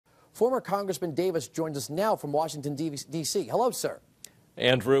Former Congressman Davis joins us now from Washington, D.C. Hello, sir.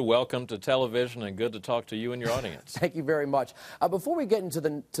 Andrew, welcome to television, and good to talk to you and your audience. Thank you very much. Before we get into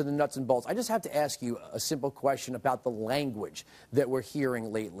the nuts and bolts, I just have to ask you a simple question about the language that we're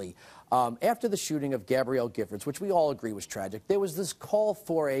hearing lately. After the shooting of Gabrielle Giffords, which we all agree was tragic, there was this call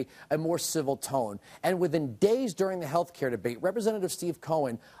for a more civil tone. And within days during the health care debate, Representative Steve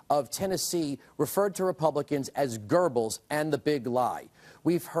Cohen of Tennessee referred to Republicans as Goebbels and the big lie.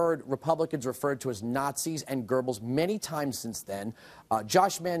 We've heard Republicans referred to as Nazis and Goebbels many times since then.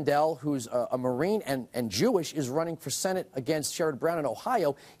 Josh Mandel, who's a Marine and Jewish, is running for Senate against Sherrod Brown in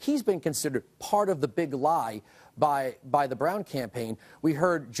Ohio. He's been considered part of the big lie by the Brown campaign. We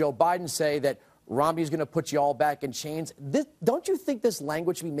heard Joe Biden say that Romney's going to put you all back in chains. Don't you think this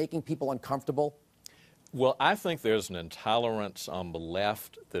language should be making people uncomfortable? Well, I think there's an intolerance on the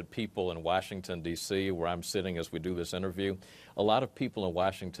left that people in Washington, D.C., where I'm sitting as we do this interview, a lot of people in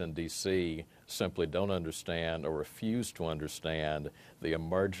Washington, D.C. simply don't understand or refuse to understand the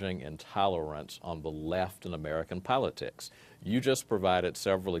emerging intolerance on the left in American politics. You just provided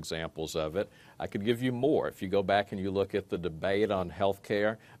several examples of it. I could give you more. If you go back and you look at the debate on health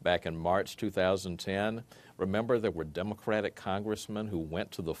care back in March 2010, remember there were Democratic congressmen who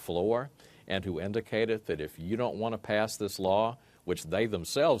went to the floor and who indicated that if you don't want to pass this law, which they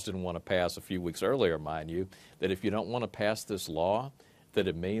themselves didn't want to pass a few weeks earlier, mind you, that if you don't want to pass this law, that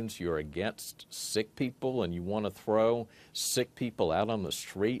it means you're against sick people and you want to throw sick people out on the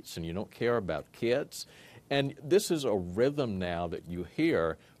streets and you don't care about kids. And this is a rhythm now that you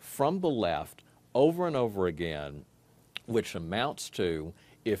hear from the left over and over again, which amounts to,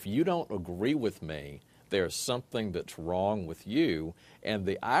 if you don't agree with me, there's something that's wrong with you. And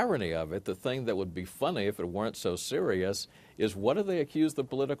the irony of it, the thing that would be funny if it weren't so serious, is what do they accuse the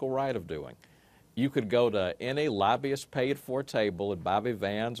political right of doing? You could go to any lobbyist paid-for table at Bobby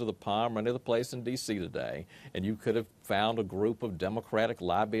Vans or the Palm or any other place in D.C. today, and you could have found a group of Democratic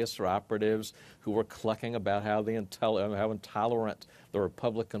lobbyists or operatives who were clucking about how intolerant the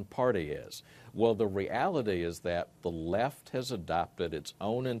Republican Party is. Well, the reality is that the left has adopted its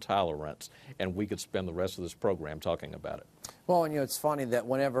own intolerance, and we could spend the rest of this program talking about it. Well, and it's funny that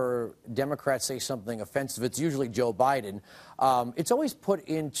whenever Democrats say something offensive, it's usually Joe Biden. It's always put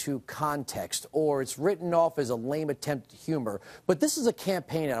into context, or it's written off as a lame attempt at humor. But this is a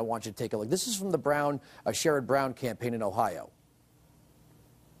campaign, and I want you to take a look. This is from the Sherrod Brown campaign in Ohio.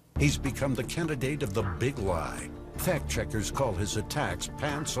 He's become the candidate of the big lie. Fact checkers call his attacks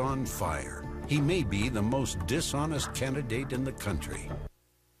pants on fire. He may be the most dishonest candidate in the country.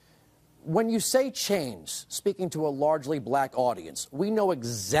 When you say chains, speaking to a largely black audience, we know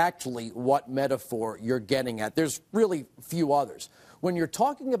exactly what metaphor you're getting at. There's really few others. When you're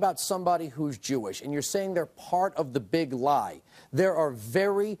talking about somebody who's Jewish and you're saying they're part of the big lie, there are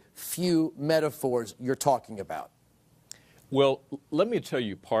very few metaphors you're talking about. Well, let me tell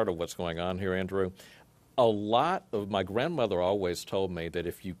you part of what's going on here, Andrew. A lot of my grandmother always told me that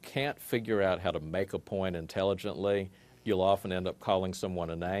if you can't figure out how to make a point intelligently, you'll often end up calling someone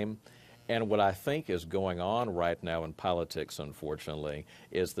a name. And what I think is going on right now in politics, unfortunately,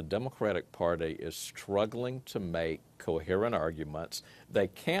 is the Democratic Party is struggling to make coherent arguments. They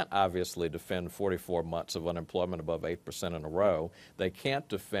can't obviously defend 44 months of unemployment above 8% in a row. They can't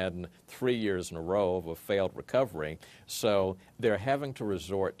defend 3 years in a row of a failed recovery. So they're having to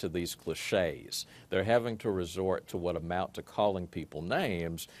resort to these cliches. They're having to resort to what amount to calling people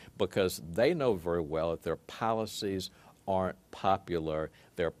names because they know very well that their policies aren't popular,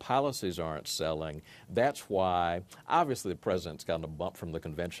 their policies aren't selling. That's why, obviously, the president's gotten a bump from the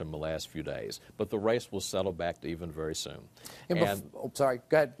convention in the last few days, but the race will settle back to even very soon. Sorry,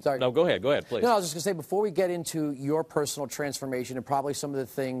 go ahead. Sorry. No, go ahead, please. No, I was just going to say, before we get into your personal transformation and probably some of the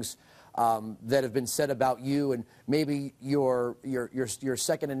things that have been said about you and maybe your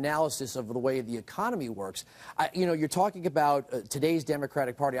second analysis of the way the economy works, you're talking about today's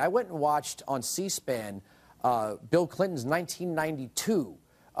Democratic Party. I went and watched on C-SPAN Bill Clinton's 1992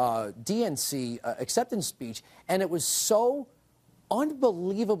 DNC acceptance speech, and it was so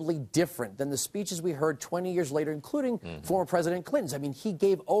unbelievably different than the speeches we heard 20 years later, including former President Clinton's. I mean, he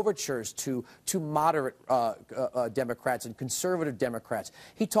gave overtures to moderate Democrats and conservative Democrats.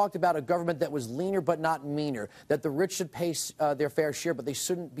 He talked about a government that was leaner but not meaner, that the rich should pay their fair share but they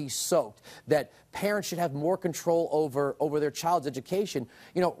shouldn't be soaked, that parents should have more control over their child's education.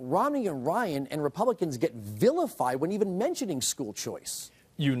 You know, Romney and Ryan and Republicans get vilified when even mentioning school choice.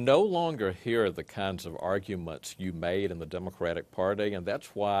 You no longer hear the kinds of arguments you made in the Democratic Party, and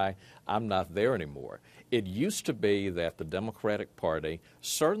that's why I'm not there anymore. It used to be that the Democratic Party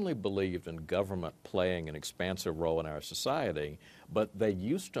certainly believed in government playing an expansive role in our society, But they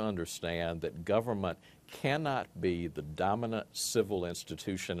used to understand that government cannot be the dominant civil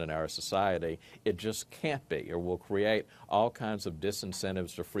institution in our society. It just can't be, or will create all kinds of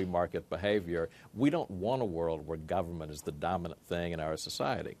disincentives to free market behavior. We don't want a world where government is the dominant thing in our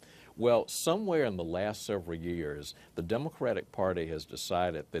society. Well, somewhere in the last several years, the Democratic Party has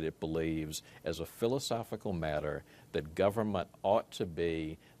decided that it believes, as a philosophical matter, that government ought to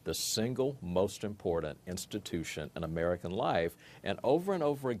be the single most important institution in American life. And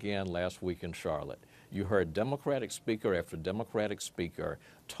over again last week in Charlotte, you heard Democratic speaker after Democratic speaker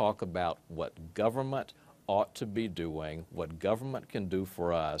talk about what government ought to be doing, what government can do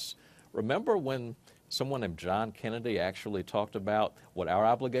for us. Remember when someone named John Kennedy actually talked about what our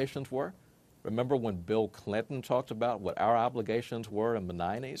obligations were? Remember when Bill Clinton talked about what our obligations were in the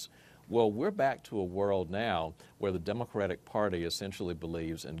 90s? Well, we're back to a world now where the Democratic Party essentially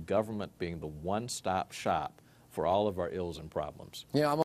believes in government being the one-stop shop for all of our ills and problems. Yeah, I'm